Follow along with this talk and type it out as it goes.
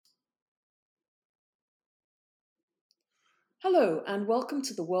Hello, and welcome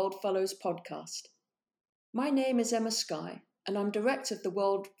to the World Fellows podcast. My name is Emma Skye, and I'm director of the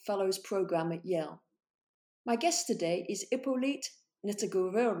World Fellows program at Yale. My guest today is Hyppolite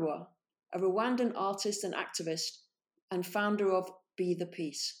Ntigurirwa, a Rwandan artist and activist, and founder of Be the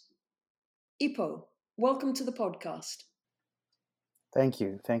Peace. Ipo, welcome to the podcast. Thank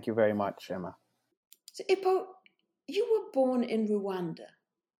you. Thank you very much, Emma. So, Ipo, you were born in Rwanda.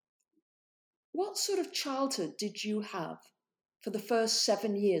 What sort of childhood did you have for the first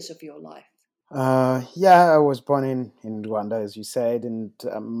 7 years of your life? I was born in Rwanda, as you said, and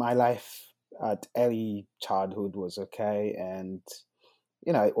my life at early childhood was okay. And,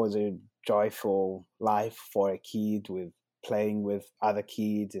 it was a joyful life for a kid with playing with other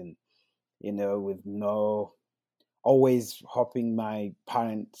kids and, with no, always hoping my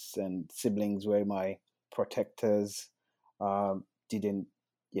parents and siblings were my protectors. Didn't,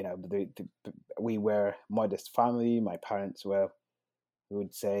 we were modest family. My parents were, we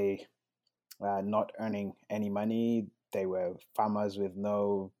would say, not earning any money. They were farmers with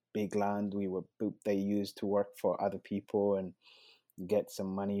no big land. They used to work for other people and get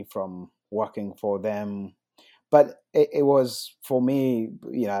some money from working for them. But it was for me,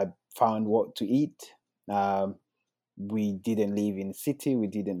 I found what to eat. Um, we didn't live in city. We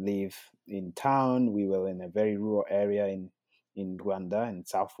didn't live in town. We were in a very rural area in Rwanda, in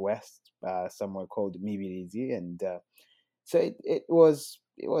southwest, somewhere called Mibirizi, and so it was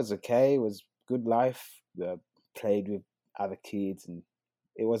okay. It was good life. Played with other kids, and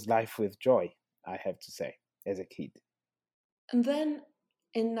it was life with joy. I have to say, as a kid. And then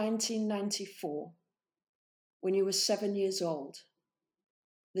in 1994, when you were 7 years old,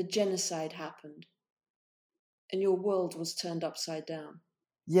 the genocide happened and your world was turned upside down.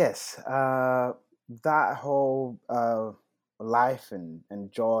 Yes, that whole life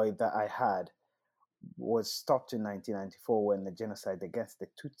and joy that I had was stopped in 1994 when the genocide against the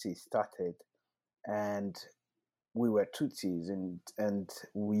Tutsis started, and we were Tutsis, and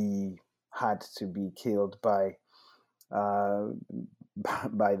we had to be killed uh,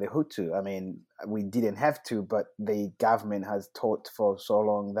 by the Hutu. I mean, we didn't have to, but the government has taught for so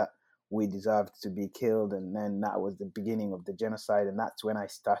long that we deserved to be killed, and then that was the beginning of the genocide, and that's when I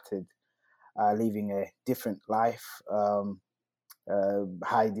started living a different life,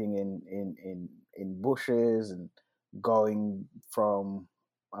 hiding in bushes and going from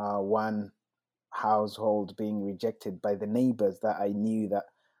one household being rejected by the neighbors that I knew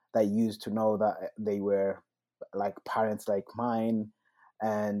that used to know that they were like parents like mine,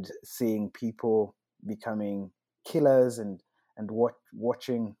 and seeing people becoming killers and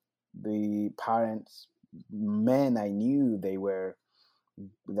watching the parents, men I knew they were,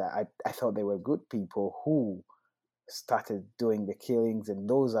 that I thought they were good people, who started doing the killings, and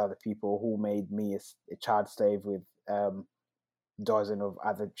those are the people who made me a child slave with dozen of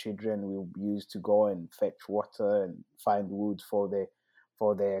other children. We used to go and fetch water and find wood for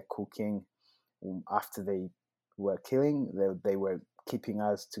their cooking. After they were killing, they were keeping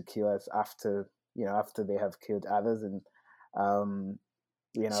us to kill us after they have killed others. And um,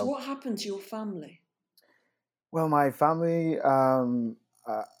 So, what happened to your family? well, my family,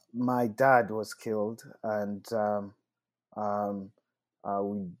 my dad was killed, and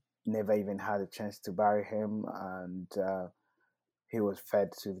we never even had a chance to bury him, and he was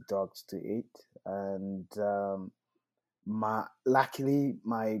fed to the dogs to eat. And luckily,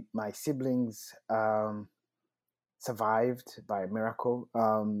 my siblings survived by a miracle.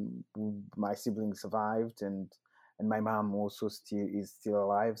 My siblings survived, and my mom also is still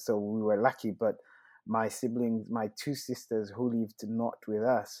alive. So we were lucky. But my siblings, my two sisters who lived not with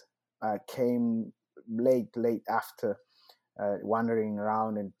us, came late after, wandering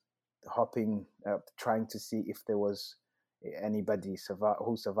around and hoping, trying to see if there was anybody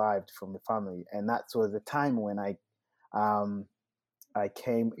who survived from the family. And that was the time when um, I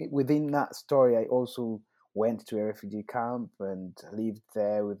came. Within that story, I also went to a refugee camp and lived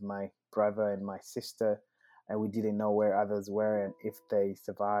there with my brother and my sister, and we didn't know where others were and if they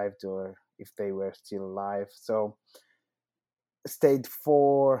survived or if they were still alive. So stayed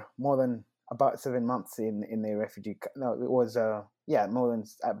for more than about 7 months in the refugee. No, it was more than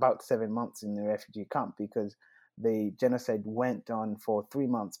about 7 months in the refugee camp, because the genocide went on for 3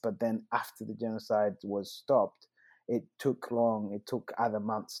 months. But then after the genocide was stopped, it took long. It took other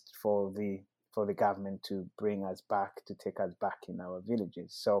months for the government to bring us back, to take us back in our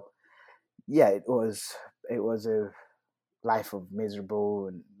villages. So yeah, it was a life of miserable,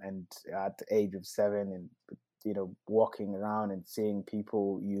 and at the age of 7, and walking around and seeing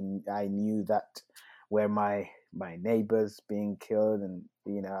people I knew that were my neighbors being killed, and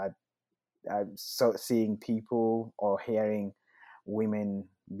so seeing people or hearing women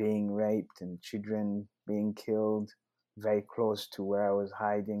being raped and children being killed very close to where I was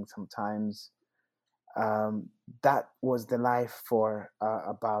hiding sometimes. That was the life for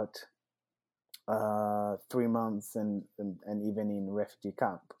about 3 months, and even in refugee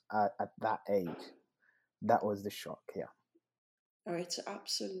camp at that age. That was the shock. Yeah. Oh, it's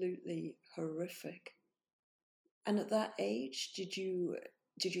absolutely horrific. And at that age, did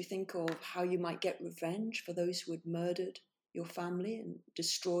you think of how you might get revenge for those who had murdered your family and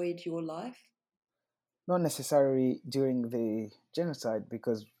destroyed your life? Not necessarily during the genocide,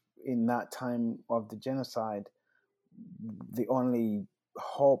 because in that time of the genocide, the only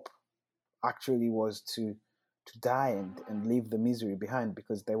hope actually was to die and leave the misery behind,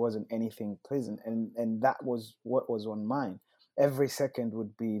 because there wasn't anything pleasant, and that was what was on mine. Every second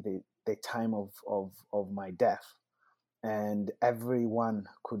would be the time of my death, and everyone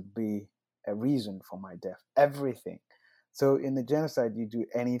could be a reason for my death, everything. So in the genocide, you do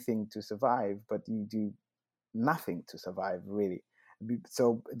anything to survive, but you do nothing to survive, really.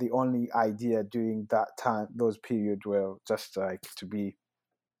 So the only idea during that time, those periods, were just like to be,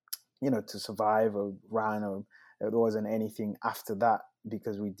 to survive or run, or there wasn't anything after that,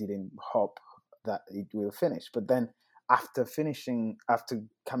 because we didn't hope that it will finish. But then after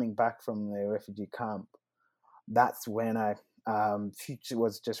coming back from the refugee camp, that's when it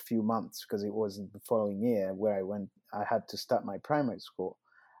was just a few months, because it was the following year where I had to start my primary school.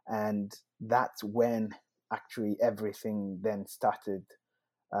 And that's when actually everything then started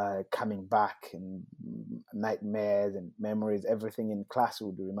coming back, and nightmares and memories. Everything in class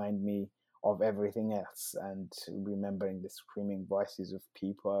would remind me of everything else, and remembering the screaming voices of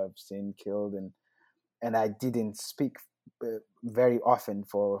people I've seen killed. And I didn't speak very often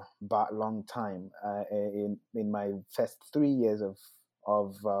for about a long time. In my first 3 years of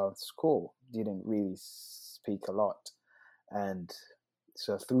school, didn't really speak a lot. And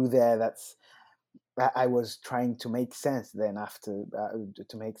so through there, I was trying to make sense then, after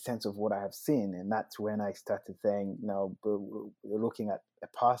to make sense of what I have seen. And that's when I started saying, no, looking at a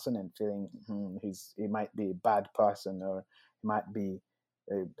person and feeling he might be a bad person, or he might be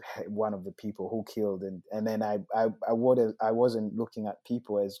one of the people who killed. And then I wasn't looking at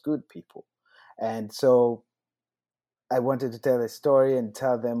people as good people. And so I wanted to tell a story and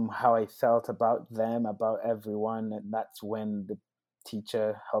tell them how I felt about them, about everyone. And that's when the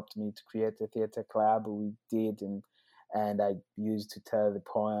teacher helped me to create a theater club. We did, and I used to tell the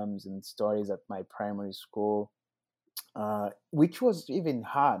poems and stories at my primary school, which was even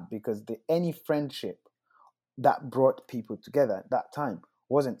hard, because any friendship that brought people together at that time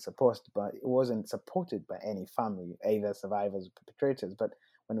it wasn't supported by any family, either survivors or perpetrators. But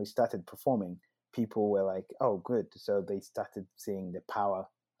when we started performing, people were like, oh, good. So they started seeing the power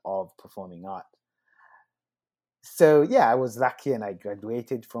of performing art. So yeah, I was lucky, and I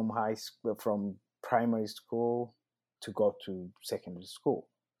graduated from from primary school to go to secondary school.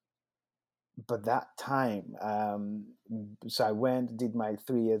 But that time, so I went, did my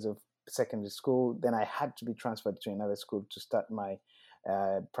 3 years of secondary school. Then I had to be transferred to another school to start my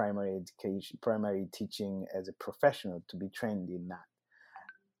primary education, primary teaching as a professional, to be trained in that.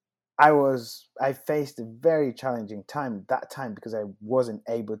 I faced a very challenging time that time, because I wasn't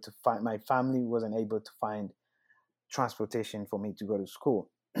able to find, my family wasn't able to find transportation for me to go to school.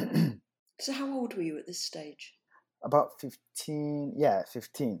 So how old were you at this stage? About 15, yeah,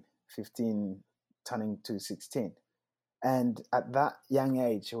 15, turning to 16. And at that young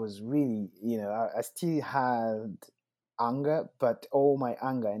age, it was really, I still had anger, but all my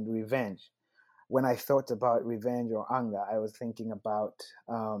anger and revenge. When I thought about revenge or anger, I was thinking about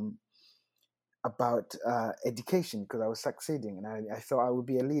education, because I was succeeding, and I thought I would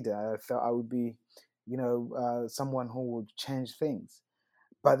be a leader. I thought I would be, someone who would change things.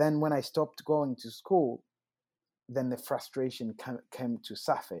 But then when I stopped going to school, then the frustration came to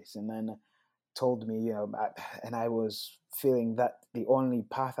surface, and then told me, and I was feeling that the only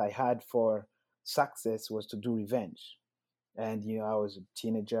path I had for success was to do revenge. And I was a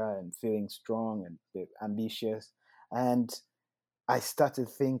teenager and feeling strong and ambitious, and I started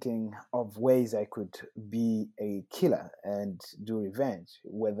thinking of ways I could be a killer and do revenge,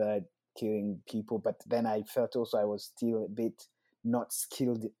 whether killing people. But then I felt also I was still a bit not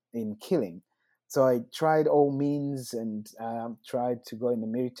skilled in killing. So I tried all means, and tried to go in the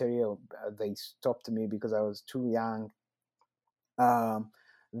military. Or they stopped me because I was too young. Um,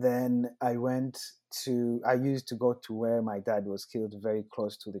 then I used to go to where my dad was killed, very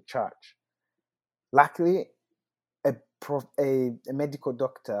close to the church. Luckily, a medical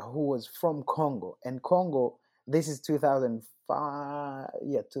doctor who was from Congo. And Congo, this is 2005.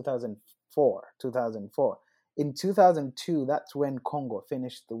 yeah, 2004. In 2002, that's when Congo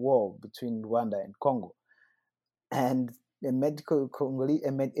finished the war between Rwanda and Congo. And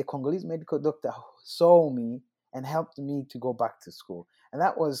a Congolese medical doctor saw me and helped me to go back to school. And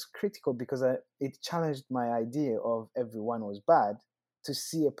that was critical because it challenged my idea of everyone was bad, to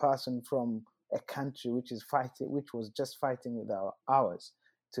see a person from a country which was just fighting with ours,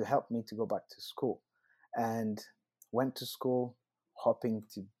 to help me to go back to school. And went to school hoping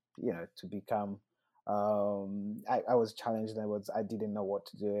to, to become, I was challenged. I didn't know what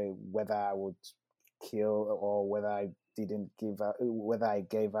to do, whether I would kill or whether I didn't give up, whether I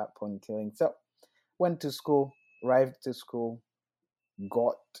gave up on killing. So went to school, arrived to school,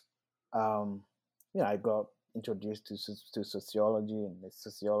 got, I got introduced to sociology. And the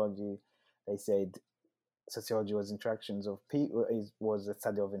sociology, they said sociology was interactions of people, was the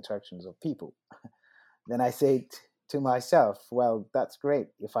study of interactions of people. Then I said to myself, well, that's great.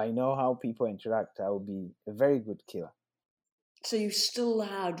 If I know how people interact, I will be a very good killer. So you still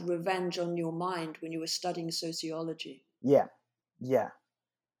had revenge on your mind when you were studying sociology? Yeah.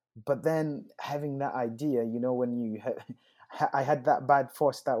 But then having that idea, when I had that bad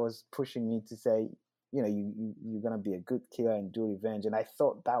force that was pushing me to say, you're gonna be a good killer and do revenge, and I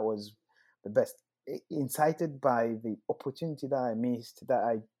thought that was the best. Incited by the opportunity that I missed,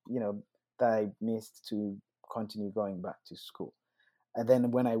 that I missed to continue going back to school, and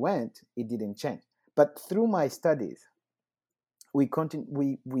then when I went, it didn't change. But through my studies, we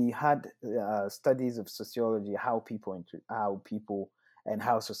had studies of sociology, how people and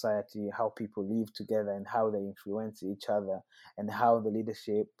how society, how people live together and how they influence each other, and how the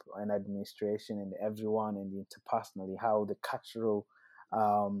leadership and administration and everyone and interpersonally, how the cultural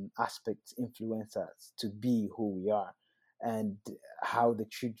aspects influence us to be who we are, and how the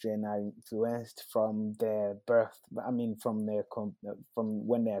children are influenced from their birth, from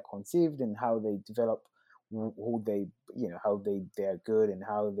when they are conceived, and how they develop, who they, how they're good, and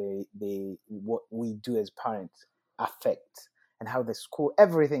how they what we do as parents affect, and how the school,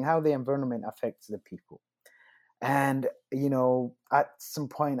 everything, how the environment affects the people. And at some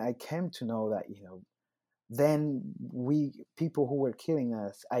point I came to know that, then we people who were killing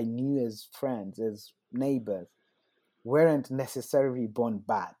us, I knew as friends, as neighbors, weren't necessarily born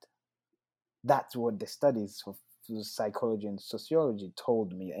bad. That's what the studies of psychology and sociology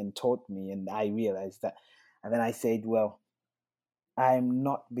told me and taught me, and I realized that. And then I said, well, I'm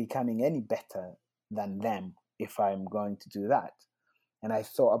not becoming any better than them if I'm going to do that. And I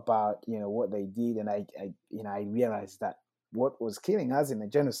thought about, what they did, and I realized that what was killing us in the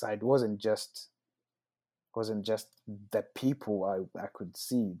genocide wasn't just the people I could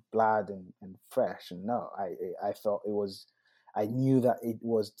see, blood and flesh. And no, I thought it was, I knew that it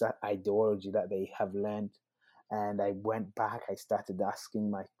was that ideology that they have learned. And I went back, I started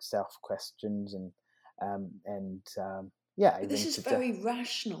asking myself questions, and yeah. But this is very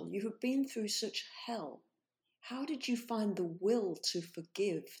rational. You have been through such hell. How did you find the will to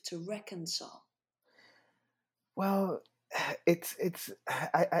forgive, to reconcile? Well,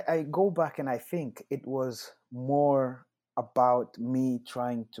 I go back and I think it was more about me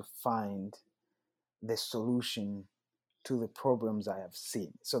trying to find the solution to the problems I have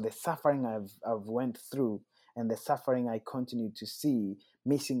seen. So the suffering I've went through, and the suffering I continue to see,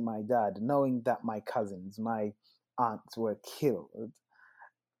 missing my dad, knowing that my cousins, my aunts were killed,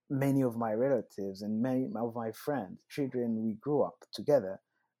 many of my relatives and many of my friends, children we grew up together,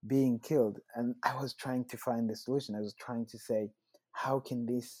 being killed. And I was trying to find the solution. I was trying to say, how can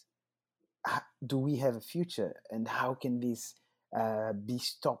this, do we have a future, and how can this be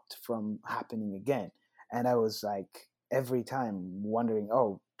stopped from happening again? And I was like, every time wondering,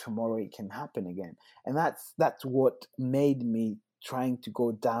 oh, tomorrow it can happen again. And that's what made me trying to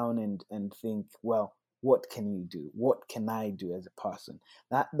go down and think, well, what can you do? What can I do as a person?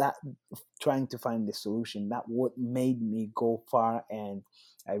 That trying to find the solution, that what made me go far. And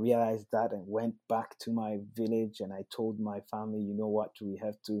I realized that, and went back to my village, and I told my family, you know what, we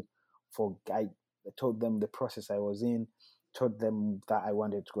have to, I told them the process I was in, told them that I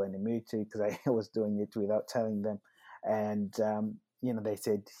wanted to go in the military because I was doing it without telling them. And they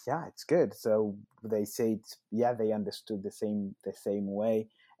said, yeah, it's good. So they said, yeah, they understood the same way.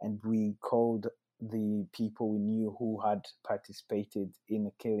 And we called the people we knew who had participated in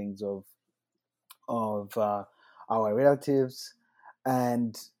the killings of our relatives,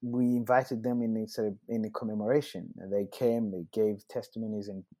 and we invited them in a commemoration. And they came, they gave testimonies,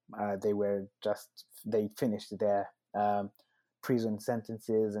 and they finished their prison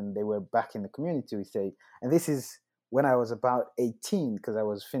sentences, and they were back in the community, we say. And this is when I was about 18, because I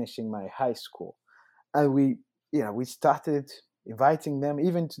was finishing my high school. And we started inviting them.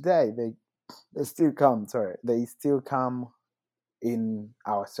 Even today, they still come. Sorry, they still come in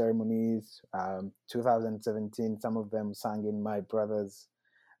our ceremonies. 2017, some of them sang in my brother's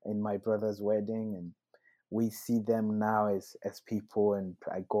wedding, and we see them now as people. And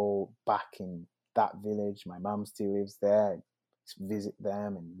I go back in that village. My mom still lives there. Visit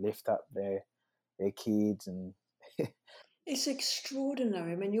them and lift up their kids. And It's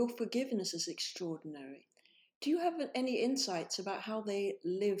extraordinary. I mean, your forgiveness is extraordinary. Do you have any insights about how they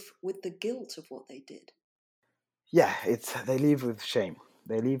live with the guilt of what they did? yeah, it's they live with shame.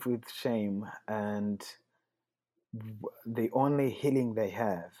 They live with shame, and the only healing they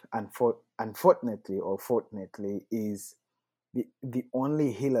have, unfortunately or fortunately, is the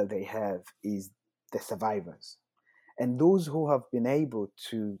only healer they have is the survivors. And those who have been able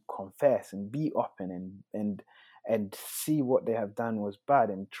to confess and be open and see what they have done was bad,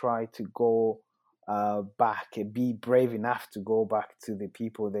 and try to go back and be brave enough to go back to the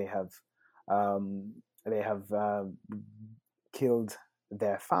people um, they have killed,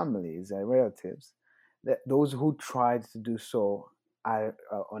 their families, their relatives. That those who tried to do so are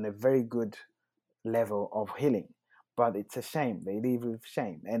on a very good level of healing. But it's a shame, they live with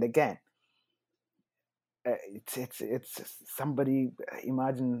shame. And again, it's somebody.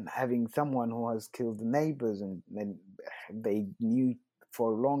 Imagine having someone who has killed the neighbors, and they knew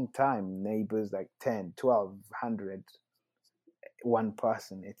for a long time, neighbors like 10, 12, 100, one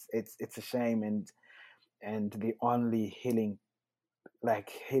person. It's a shame. And the only healing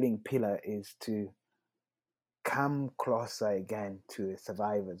pillar is to come closer again to the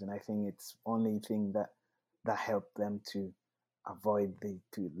survivors. And I think it's only thing that helped them to avoid the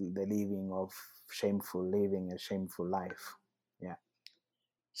living of shameful living, a shameful life. Yeah.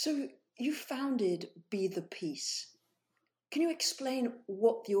 So, you founded Be the Peace. Can you explain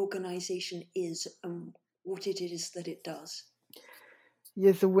what the organization is and what it is that it does?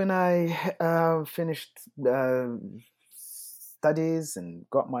 Yeah, so when I finished studies and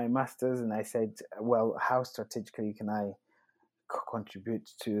got my master's, and I said, well, how strategically can I contribute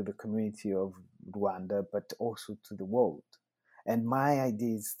to the community of Rwanda, but also to the world? And my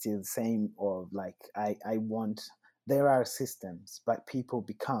idea is still the same, of like, I want, there are systems, but people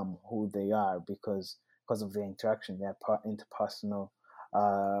become who they are because of the interaction, their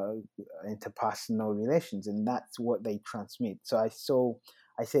uh, interpersonal relations, and that's what they transmit. So I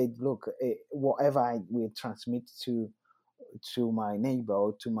said, look, whatever I will transmit to my neighbor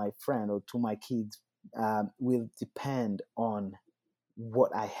or to my friend or to my kids will depend on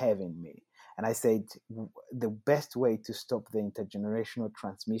what I have in me. And I said, the best way to stop the intergenerational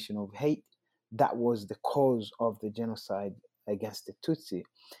transmission of hate, that was the cause of the genocide against the Tutsi,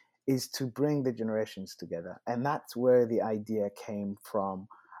 is to bring the generations together. And that's where the idea came from,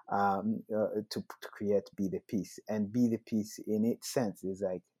 to create Be the Peace. And Be the Peace, in its sense, is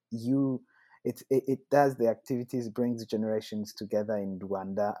like it does the activities, brings generations together in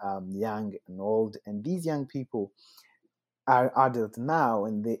Rwanda, young and old. And these young people are adult now,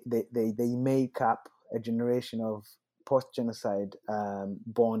 and they make up a generation of post-genocide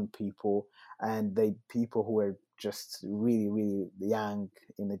born people, and they people who were just really really young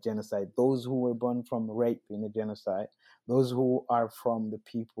in the genocide, those who were born from rape in the genocide, those who are from the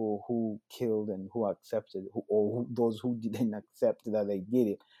people who killed and who accepted, those who didn't accept that they did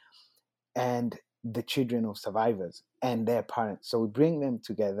it, and the children of survivors and their parents. So we bring them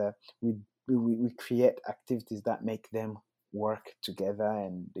together. We create activities that make them work together,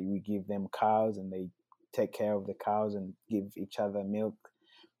 and we give them cows, and they take care of the cows and give each other milk.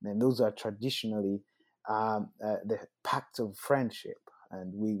 And those are traditionally the pacts of friendship.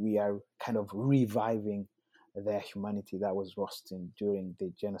 And we are kind of reviving their humanity that was lost during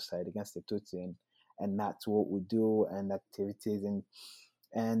the genocide against the Tutsi. And that's what we do, and activities.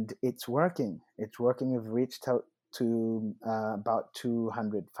 And it's working. It's working. We've reached out to about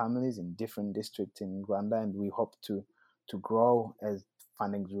 200 families in different districts in Rwanda, and we hope to grow as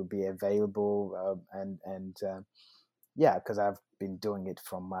fundings will be available. Yeah, because I've been doing it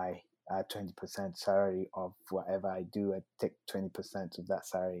from my 20% salary of whatever I do. I take 20% of that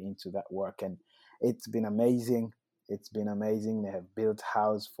salary into that work, and it's been amazing. It's been amazing. They have built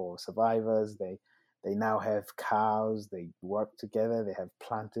house for survivors. They now have cows. They work together. They have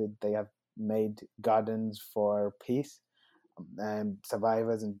planted. They have made gardens for peace.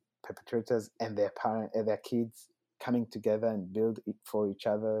 Survivors and perpetrators and their kids coming together and build it for each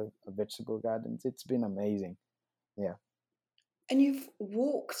other. Vegetable gardens. It's been amazing. Yeah. And you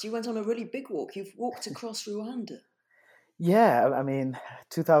went on a really big walk, you've walked across Rwanda. Yeah, I mean,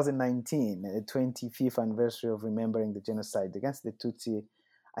 2019, the 25th anniversary of remembering the genocide against the Tutsi.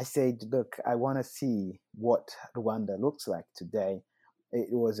 I said, look, I want to see what Rwanda looks like today.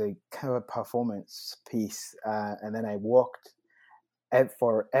 It was a kind of performance piece. And then I walked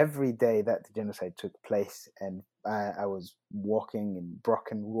for every day that the genocide took place. And I was walking in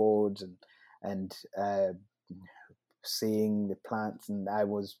broken roads and seeing the plants. And I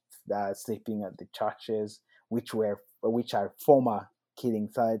was sleeping at the churches, which are former killing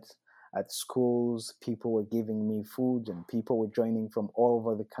sites. At schools, people were giving me food, and people were joining from all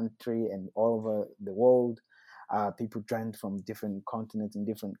over the country and all over the world. People joined from different continents and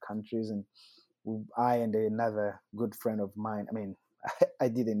different countries, and I and another good friend of mine. I mean, I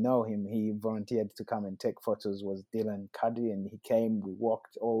didn't know him. He volunteered to come and take photos. Was Dylan Cuddy, and he came. We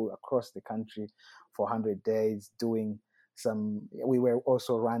walked all across the country for 100 days, doing some. We were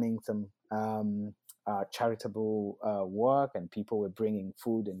also running some charitable work, and people were bringing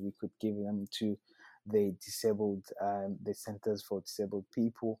food, and we could give them to the disabled, the centers for disabled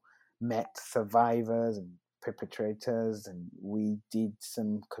people. Met survivors and perpetrators, and we did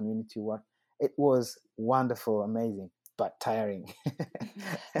some community work. It was wonderful, amazing, but tiring.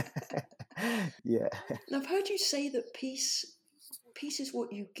 Yeah. And I've heard you say that peace is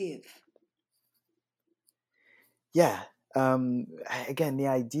what you give. Yeah. Again, the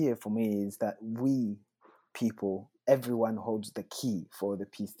idea for me is that we people, everyone holds the key for the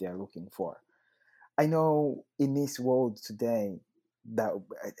peace they are looking for. I know in this world today that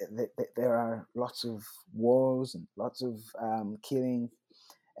there are lots of wars and lots of killing,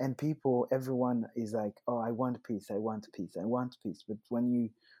 and people, everyone is like, oh, I want peace, I want peace, I want peace. But when you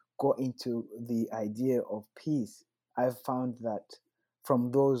go into the idea of peace, I've found that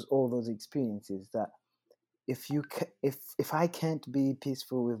from all those experiences, that if I can't be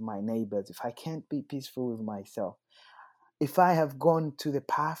peaceful with my neighbors, if I can't be peaceful with myself, if I have gone to the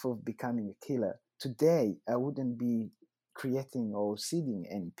path of becoming a killer today, I wouldn't be creating or seeding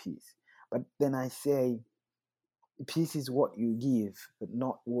any peace. But then I say, peace is what you give, but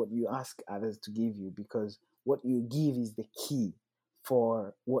not what you ask others to give you, because what you give is the key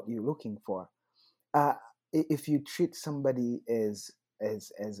for what you're looking for. Uh, if you treat somebody as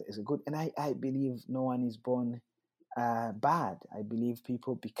a good, and I believe no one is born bad. I believe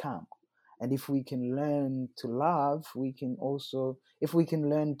people become. And if we can learn to love, we can also, if we can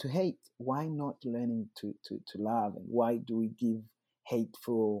learn to hate, why not learning to love? And why do we give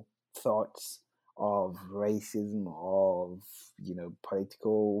hateful thoughts of racism, of,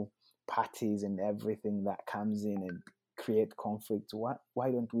 political parties and everything that comes in and create conflict? Why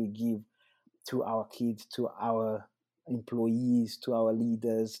don't we give to our kids, to our employees, to our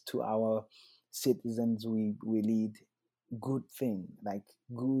leaders, to our citizens we lead, good thing, like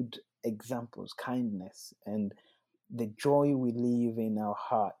good examples, kindness, and the joy we leave in our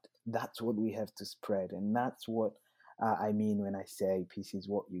heart? That's what we have to spread, and that's what I mean when I say peace is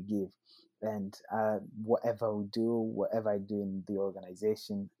what you give. And whatever we do, whatever I do in the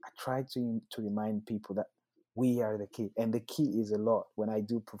organization, I try to remind people that we are the key, and the key is a lot. When I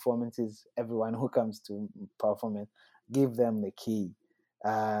do performances, everyone who comes to performance, give them the key,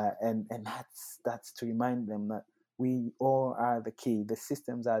 and that's to remind them that we all are the key. The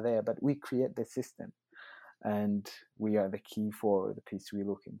systems are there, but we create the system, and we are the key for the peace we're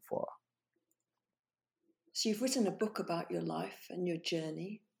looking for. So you've written a book about your life and your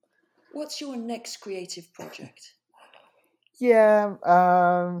journey. What's your next creative project? Yeah,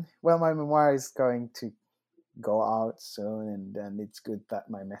 well, my memoir is going to go out soon, and it's good that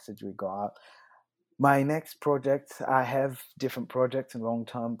my message will go out. My next project, I have different projects and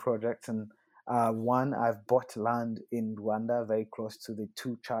long-term projects, and one, I've bought land in Rwanda, very close to the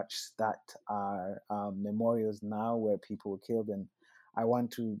two churches that are memorials now where people were killed, and I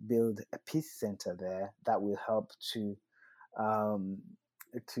want to build a peace center there that will help um,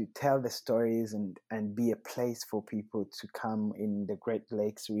 to tell the stories and be a place for people to come in the Great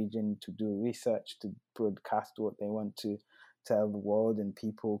Lakes region to do research, to broadcast what they want to tell the world, and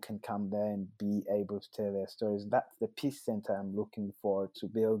people can come there and be able to tell their stories. That's the peace center I'm looking for to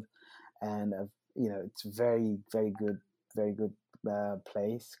build, and it's very good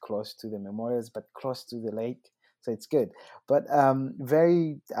place, close to the memorials, but close to the lake, so it's good. But I'm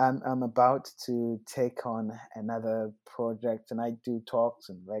about to take on another project, and I do talks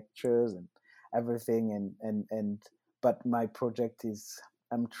and lectures and everything, and but my project is,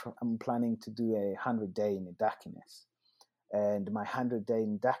 I'm planning to do 100 day in darkness, and my 100 day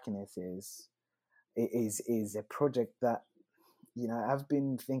in darkness is a project that, I've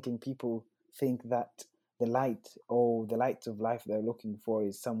been thinking people think that the light of life they're looking for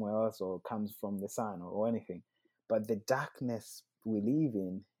is somewhere else or comes from the sun or anything. But the darkness we live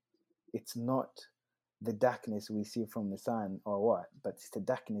in, it's not the darkness we see from the sun or what, but it's the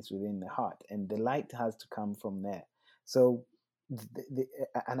darkness within the heart, and the light has to come from there. So,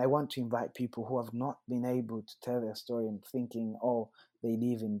 and I want to invite people who have not been able to tell their story and thinking, oh, they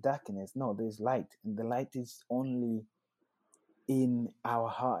live in darkness. No, there's light, and the light is only in our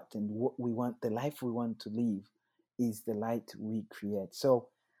heart, and what we want, the life we want to live, is the light we create. So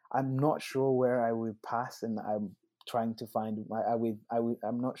I'm not sure where I will pass, and I'm trying to find my.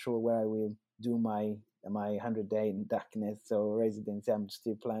 I'm not sure where I will do my 100-day in darkness so residency. I'm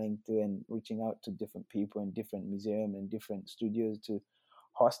still planning to, and reaching out to different people in different museums and different studios to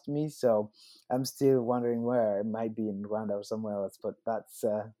host me. So I'm still wondering where. It might be in Rwanda or somewhere else, but that's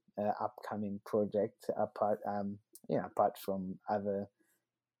upcoming project apart from other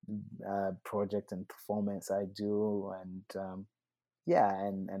project and performance I do, and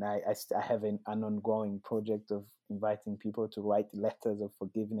I have an ongoing project of inviting people to write letters of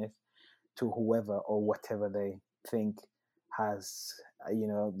forgiveness to whoever or whatever they think has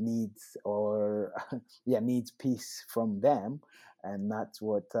needs, or needs peace from them, and that's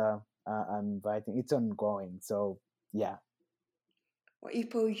what I'm inviting. It's ongoing, so yeah. Well,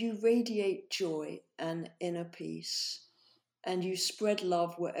 Ipo, you radiate joy and inner peace, and you spread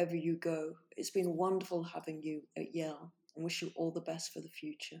love wherever you go. It's been wonderful having you at Yale, and wish you all the best for the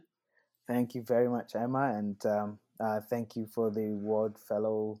future. Thank you very much, Emma, and thank you for the World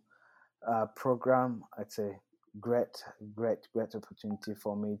Fellow program. It's a great opportunity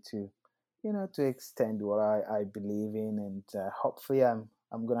for me to, to extend what I believe in, and hopefully I'm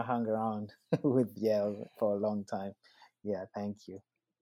gonna hang around with Yale for a long time. Yeah, thank you.